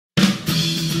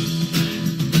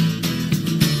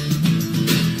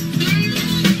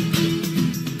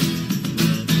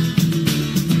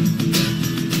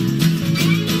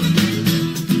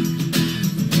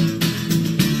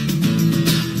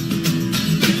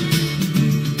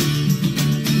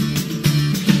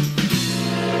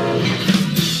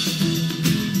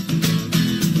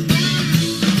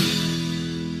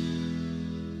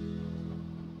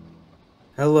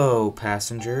Hello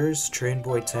passengers,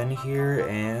 Trainboy10 here,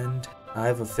 and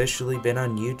I've officially been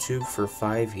on YouTube for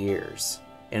 5 years,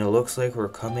 and it looks like we're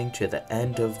coming to the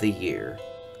end of the year.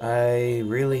 I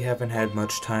really haven't had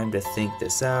much time to think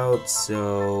this out,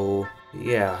 so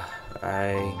yeah,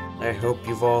 I hope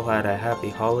you've all had a happy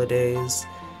holidays.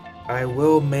 I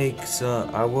will make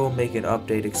an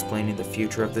update explaining the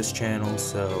future of this channel,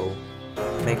 so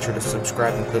make sure to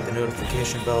subscribe and click the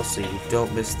notification bell so you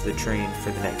don't miss the train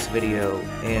for the next video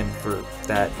and for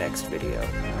that next video.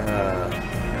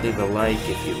 Leave a like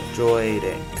if you enjoyed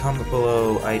and comment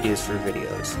below ideas for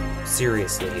videos.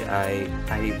 Seriously, I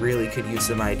really could use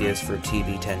some ideas for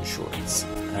TB10 shorts.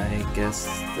 I guess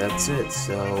that's it,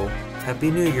 so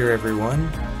Happy New Year everyone,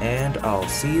 and I'll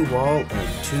see you all in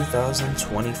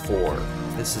 2024.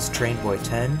 This is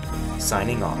Trainboy10,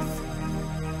 signing off.